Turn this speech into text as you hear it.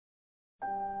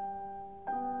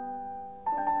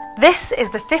This is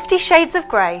the 50 Shades of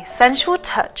Grey Sensual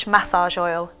Touch Massage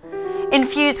Oil.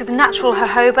 Infused with natural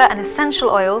jojoba and essential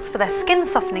oils for their skin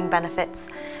softening benefits,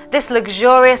 this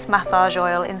luxurious massage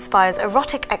oil inspires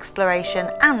erotic exploration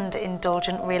and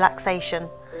indulgent relaxation.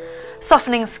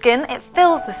 Softening skin, it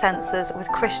fills the senses with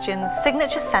Christian's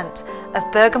signature scent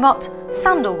of bergamot,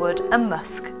 sandalwood and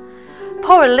musk.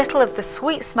 Pour a little of the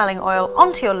sweet-smelling oil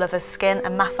onto your lover's skin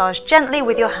and massage gently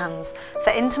with your hands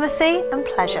for intimacy and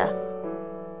pleasure.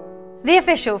 The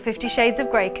official 50 Shades of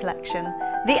Grey collection,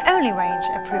 the only range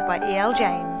approved by E.L.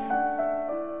 James.